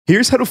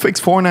Here's how to fix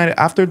Fortnite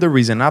after the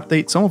recent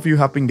update. Some of you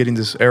have been getting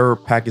this error,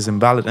 pack is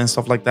invalid and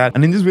stuff like that.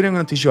 And in this video, I'm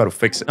going to teach you how to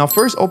fix it. Now,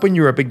 first open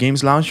your Epic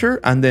Games launcher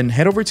and then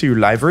head over to your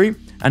library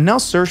and now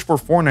search for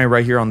Fortnite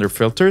right here under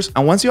filters.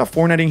 And once you have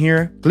Fortnite in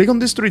here, click on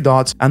these 3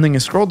 dots and then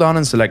scroll down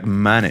and select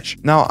manage.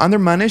 Now under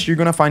manage, you're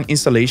going to find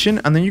installation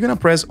and then you're going to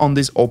press on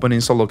this open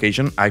install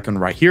location icon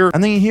right here.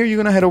 And then in here, you're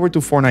going to head over to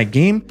Fortnite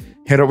game,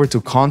 head over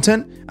to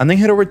content, and then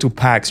head over to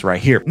packs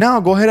right here. Now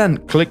go ahead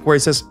and click where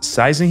it says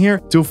size in here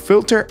to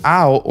filter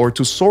out or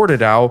to sort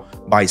it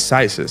out by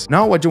sizes.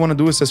 Now what you want to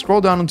do is to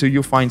scroll down until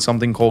you find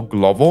something called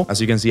global.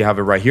 As you can see, I have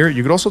it right here.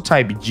 You could also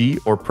type G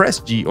or press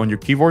G on your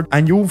keyboard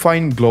and you will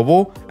find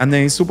global. And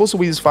then it's supposed to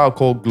be this file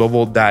called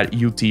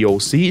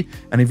global.utoc.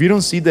 And if you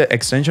don't see the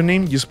extension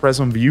name, just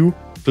press on view,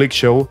 click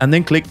show, and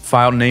then click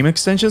file name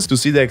extensions to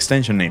see the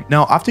extension name.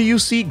 Now, after you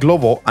see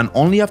global and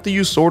only after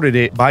you sorted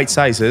it by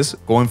sizes,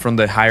 going from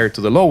the higher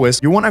to the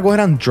lowest, you want to go ahead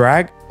and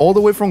drag all the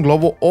way from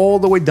global all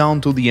the way down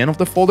to the end of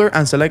the folder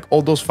and select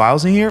all those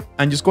files in here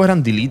and just go ahead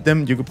and delete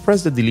them. You could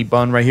press the delete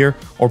button right here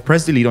or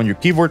press delete on your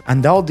keyboard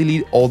and that'll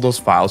delete all those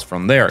files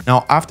from there.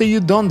 Now, after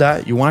you've done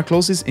that, you want to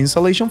close this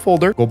installation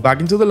folder, go back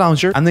into the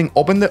launcher and then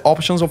open the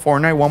options of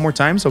Fortnite one more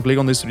time. So click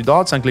on these 3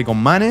 dots and click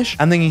on manage.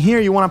 And then in here,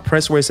 you want to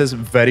press where it says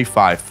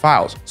verify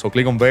files. So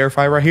click on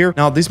verify right here.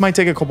 Now, this might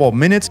take a couple of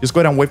minutes. Just go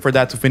ahead and wait for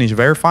that to finish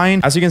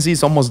verifying. As you can see,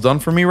 it's almost done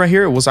for me right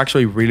here. It was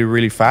actually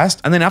really fast.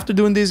 And then after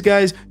doing this,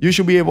 guys, you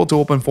should be able to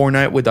open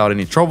Fortnite without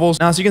any troubles.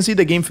 Now, as you can see,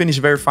 the game finished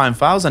verifying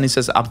files and it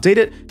says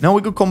updated. Now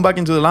we could come back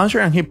into the launcher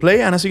and hit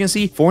play. And as you can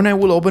see, Fortnite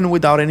will open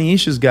without any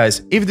issues,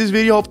 guys. If this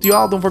video helped you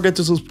out, don't forget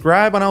to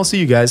subscribe and I'll see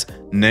you guys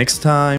next time.